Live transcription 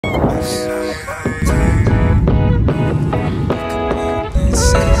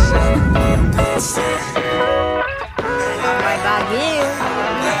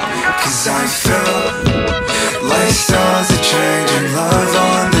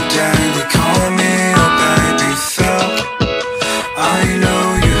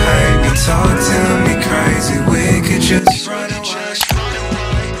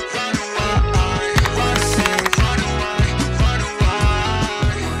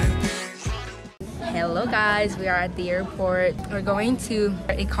Hello guys, we are at the airport. We're going to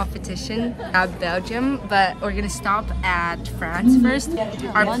a competition at Belgium, but we're gonna stop at France first.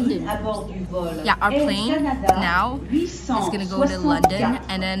 Our plane now is gonna go to London,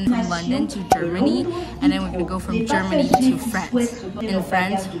 and then from London to Germany, and then we're gonna go from Germany to France. In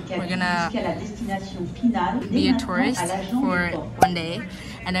France, we're gonna be a tourist for 1 day,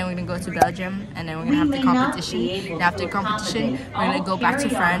 and then we're gonna go to Belgium, and then we're gonna have the competition. And after the competition, we're gonna go back to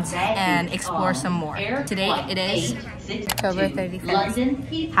France and explore some more. Today it is October 31st,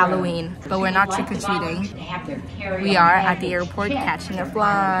 Halloween, but we're not trick-or-treating. We are at the airport catching a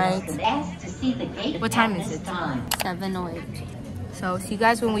flight. What time is it? 7:08. So see you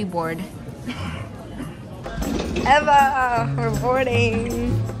guys when we board. Eva, we're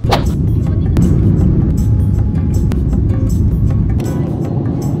boarding.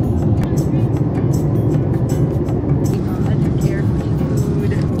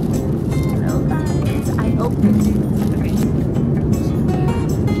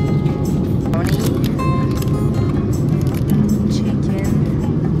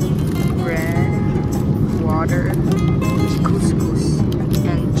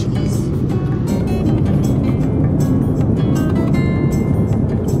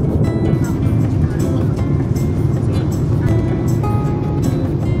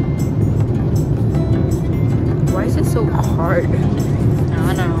 So hard. I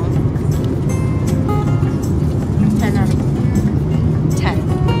don't know. 10 out of 10.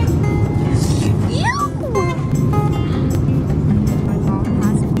 Ew! My mom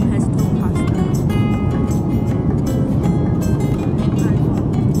has pesto pasta.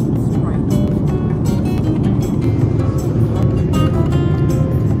 Sprite.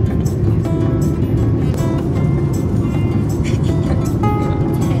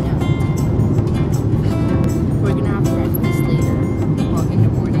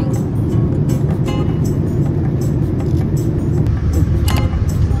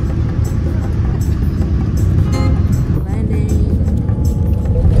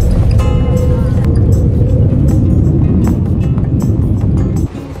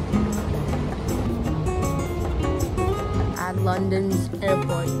 London's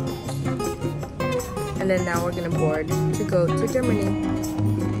airport, and then now we're gonna board to go to Germany.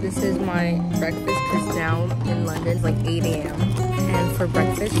 This is my breakfast because now in London it's like 8 a.m. and for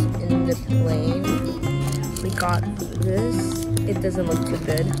breakfast in the plane we got this. It doesn't look too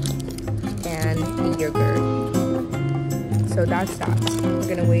good, and the yogurt. So that's that. We're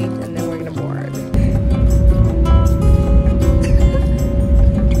gonna wait and then we're gonna board.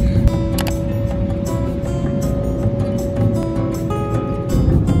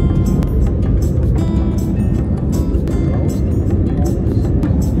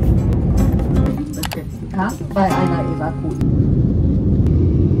 Bei einer Evakuierung.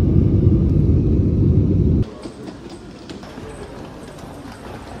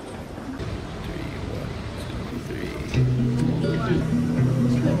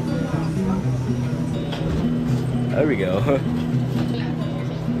 There we go.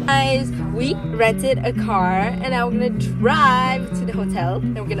 Guys, we rented a car and now we're gonna drive to the hotel.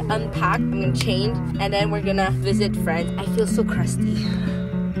 Then we're gonna unpack, I'm gonna change, and then we're gonna visit friends. I feel so crusty.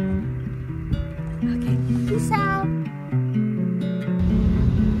 Peace out.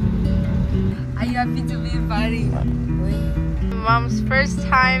 Are you happy to be in Paris? Mom's first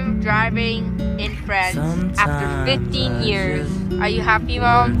time driving in France after 15 years. Are you happy,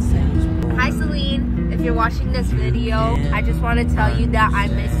 Mom? Hi, Celine. If you're watching this video, I just want to tell you that I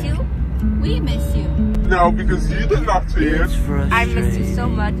miss you. We miss you. No, because you did not see it. I miss you so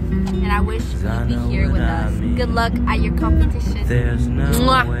much, and I wish you'd be here with us. Good luck at your competition.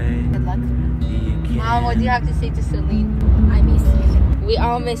 Mwah. Good luck. Mom, what do you have to say to Celine? I miss you. We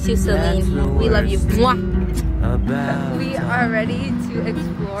all miss you, Celine. We love you. Mwah. We are ready to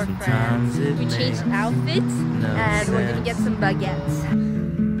explore France. We changed outfits and we're gonna get some baguettes.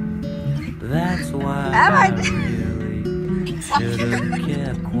 That's why I really should have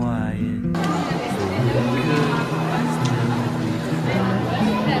kept quiet.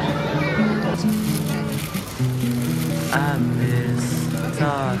 I miss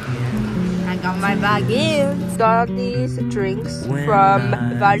talking. I got my baguettes. Got these drinks from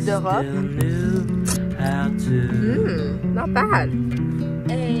vllo. Not bad.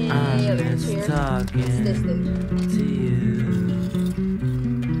 Hey, let's cheers. What's this thing? To you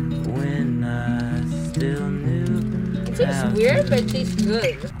when I still knew. It tastes weird, but it tastes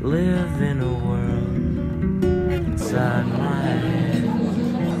good. Live in a world inside my head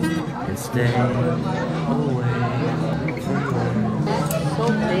and stay away from words. So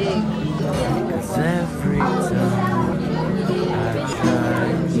big. 'Cause every time I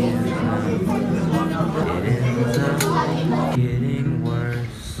try to give them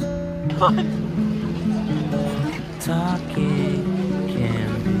god. Talking can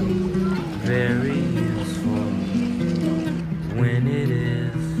be very useful when it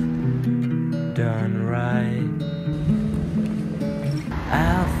is done right.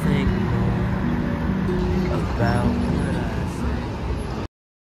 I'll think more about what I say.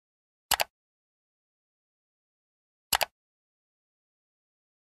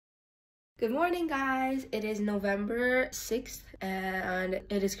 Good morning, guys. It is November 6th and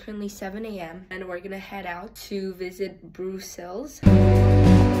it is currently 7 a.m. and we're gonna head out to visit Brussels.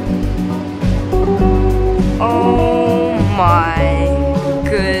 Oh my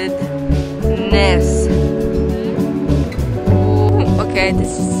goodness. Oh, okay,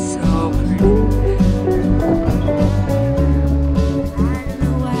 this is so pretty. I don't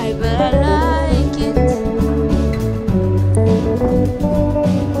know why, but I like it.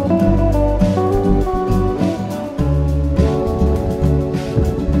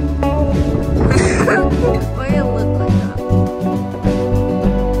 Why you look like that?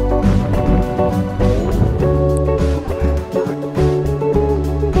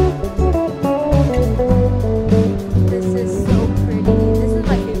 This is so pretty. This is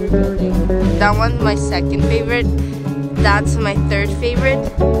my favorite building. That one's my second favorite. That's my third favorite.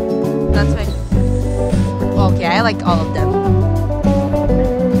 That's my... Okay, I like all of them.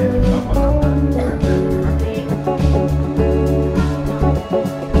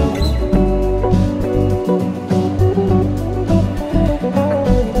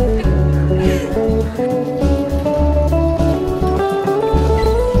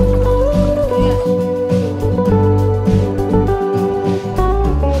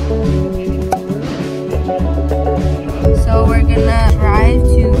 So we're gonna drive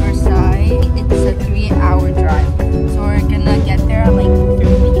to Versailles. It's a 3-hour drive. So we're gonna get there at like 3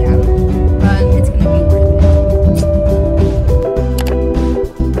 p.m. But it's gonna be worth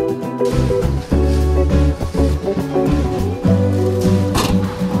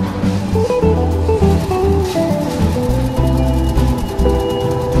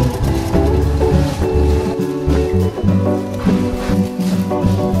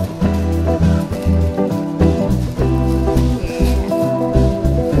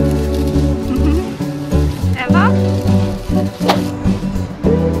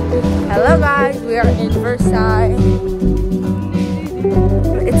Hello guys, we are in Versailles.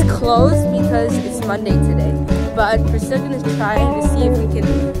 It's closed because it's Monday today, but we're still gonna try to see if we can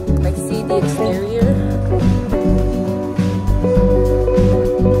like see the exterior.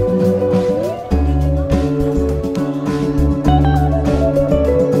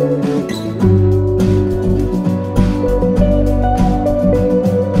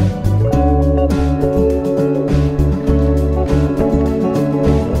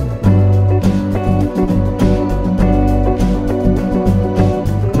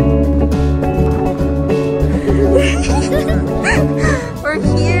 We're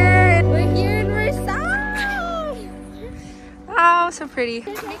here in Versailles. Oh, so pretty.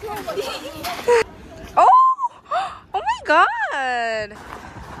 Oh, oh my god.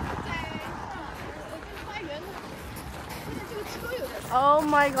 Oh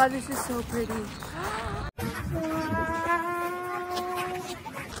my god, this is so pretty.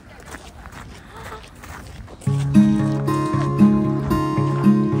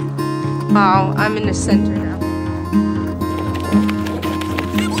 Wow, I'm in the center now.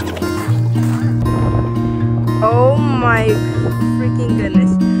 Oh my freaking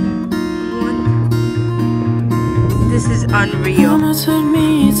goodness. This is unreal. Mama took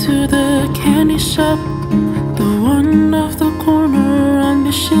me to the candy shop, the one off the corner on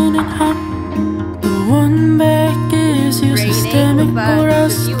Mission and Hop. The one back gives you systemic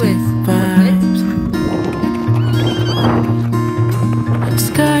rustic vibes.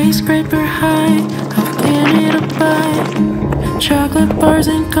 Skyscraper high, how can it abide? Chocolate bars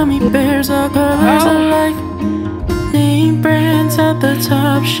and gummy bears, all colors alike. Name brands at the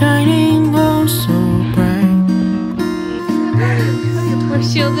top, shining oh so bright. We're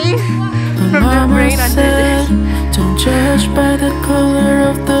shielding But from the Mama rain under said, this. don't judge by the color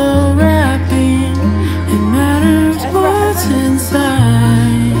of the wrapping. It matters what's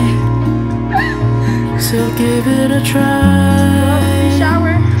inside. So give it a try.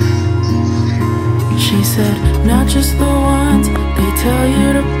 Shower. She said, not just the ones they tell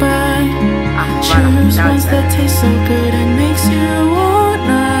you to buy. Choose ones that taste so good and makes you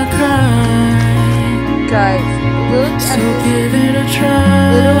wanna cry. Guys, look at So this give it a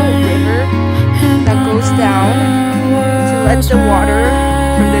try. little river that goes down to let the water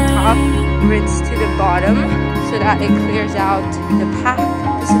from the top rinse to the bottom so that it clears out the path.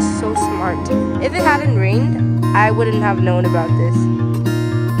 This is so smart. If it hadn't rained, I wouldn't have known about this.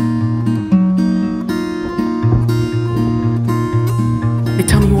 They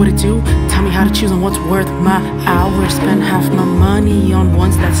tell me what to do, tell me how to choose on what's worth my hours. Spend half my money on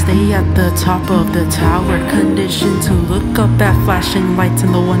ones that stay at the top of the tower. Conditioned to look up at flashing lights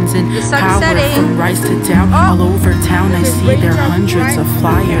and the ones in power. From rise to down, all over town I see their hundreds of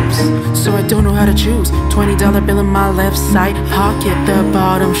flyers. So I don't know how to choose. $20 bill in my left side pocket. The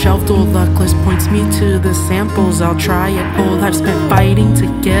bottom shelf dual luckless points me to the samples. I'll try it. Whole life spent fighting to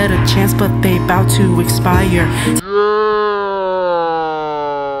get a chance, but they bout to expire.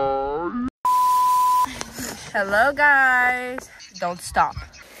 Hello guys, don't stop.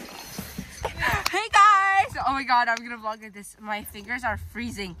 Hey guys, oh my god, I'm gonna vlog like this. My fingers are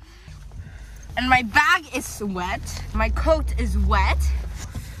freezing and my bag is wet, my coat is wet.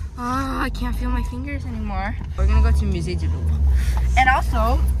 I can't feel my fingers anymore. We're gonna go to Musée du Louvre. And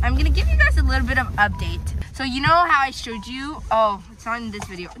also, I'm gonna give you guys a little bit of update. So you know how I showed you, oh, it's not in this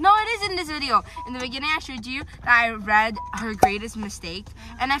video. No, it is in this video. In the beginning, I showed you that I read Her Greatest Mistake.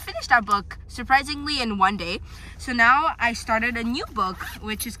 And I finished that book, surprisingly, in one day. So now I started a new book,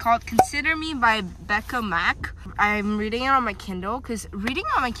 which is called Consider Me by Becca Mack. I'm reading it on my Kindle, because reading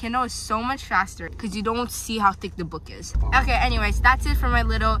on my Kindle is so much faster, because you don't see how thick the book is. Okay, anyways, that's it for my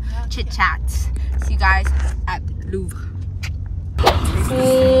little chit-chats. See you guys at Louvre.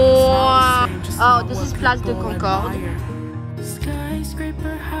 Wow. Oh, this is Place de Concorde.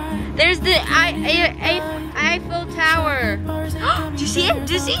 There's the Eiffel Tower. Do you see it?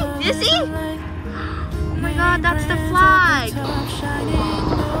 Do you see? Do you see? Oh my god, that's the flag.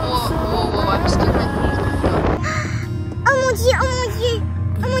 Whoa, I'm scared. Oh mon dieu, oh mon dieu.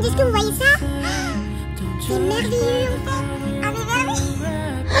 Oh mon dieu, est-ce que vous voyez ça? C'est merveilleux. Ah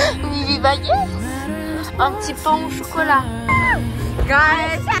mais Vivi Baguette. Un petit pain au chocolat.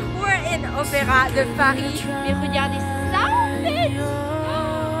 Guys, we're in Opéra de Paris. Mais regardez ça, en fait.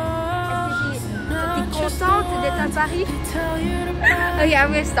 Est-ce que t'es contente d'être à Paris? Okay,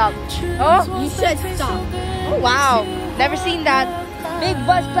 I'm gonna stop. Oh, you should stop. Oh, wow. Never seen that. Big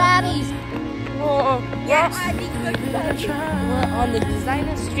bus patties. Oh, yes. We're on the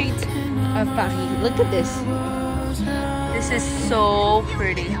designer street of Paris. Look at this. This is so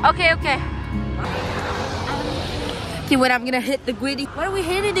pretty. Okay. Okay, when I'm gonna hit the Gwitty. What are we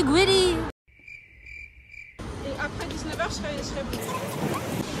hitting the Gwitty?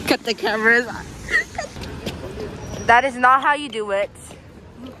 Cut the cameras. That is not how you do it.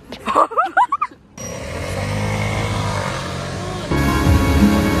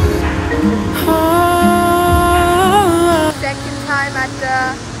 Second time at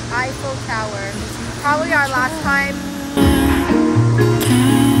the Eiffel Tower. Probably our last time.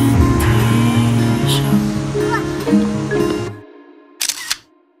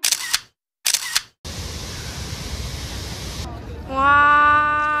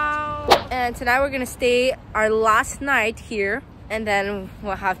 Wow. And tonight we're gonna stay our last night here, and then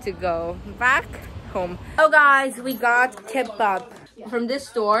we'll have to go back home. Oh guys, we got kimbap from this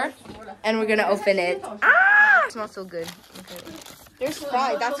store and we're gonna open it. Ah, it smells so good. Okay. There's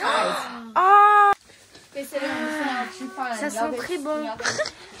fries, that's fries. Ah, ça sent très bon.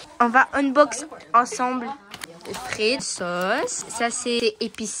 On va unbox ensemble les frites, sauce. Ça c'est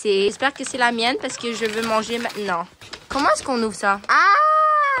épicé. J'espère que c'est la mienne parce que je veux manger maintenant. Comment est-ce qu'on ouvre ça? Ah!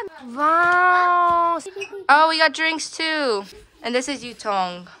 Wow! Oh, we got drinks too. And this is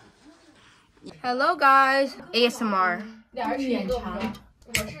Yutong. Hello guys. ASMR.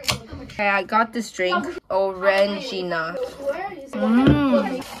 Okay, I got this drink. Orangina.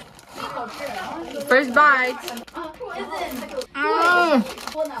 First bite.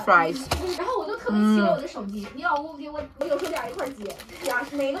 Fries.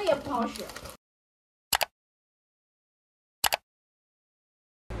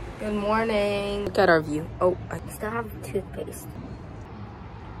 Good morning. Look at our view. Oh, I still have toothpaste.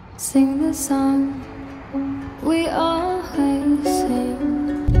 Sing the song we always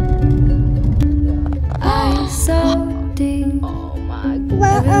sing. I so deep. Oh my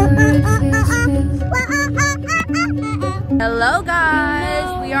God. Hello guys.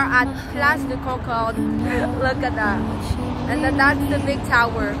 We are at Place de Concorde. Look at that. And then that's the big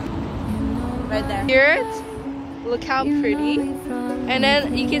tower. Right there. Hear it? Look how pretty. And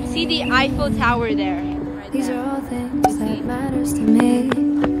then you can see the Eiffel Tower there. Right These there. are all things that matters to me.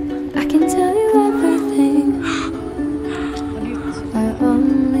 I can tell you everything. Our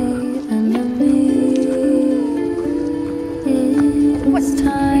only enemy is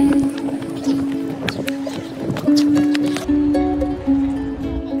time.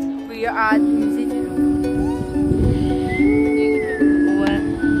 We are at Musée du Louvre. What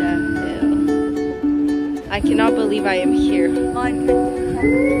the hell? I cannot believe I am here.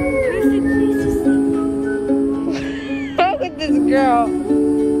 Look at this girl.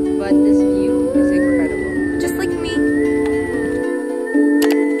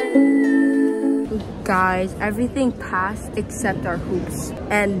 Guys, everything passed except our hoops,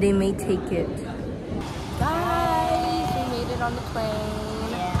 and they may take it. Guys, we made it on the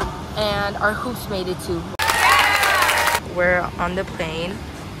plane, and our hoops made it too. We're on the plane.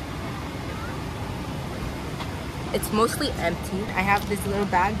 It's mostly empty. I have this little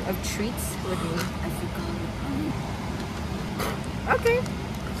bag of treats with me. Okay.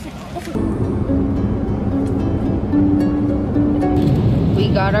 We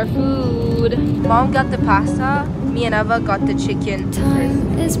got our food. Mom got the pasta. Me and Eva got the chicken.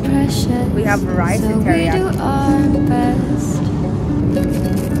 Time is precious. We have rice and teriyaki. We do our best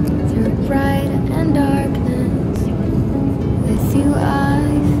through bright and darkness. With you, I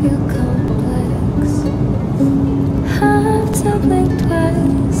feel complex. Have to blink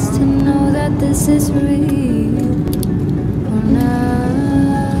twice to know that this is real. For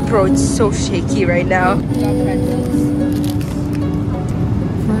now, bro, it's so shaky right now.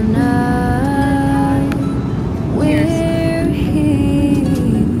 For now, we're here.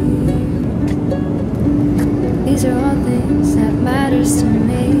 These are all things that matters to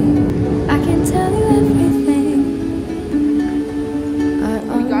me. I can tell you everything.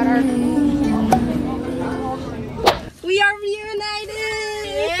 We got our We are reunited!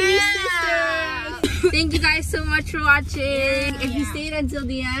 Yeah! Thank you guys so much for watching. If you stayed until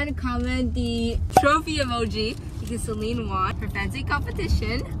the end, comment the trophy emoji because Celine won her fancy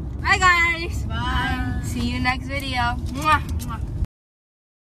competition. Bye guys! Bye! See you next video. Mwah, mwah.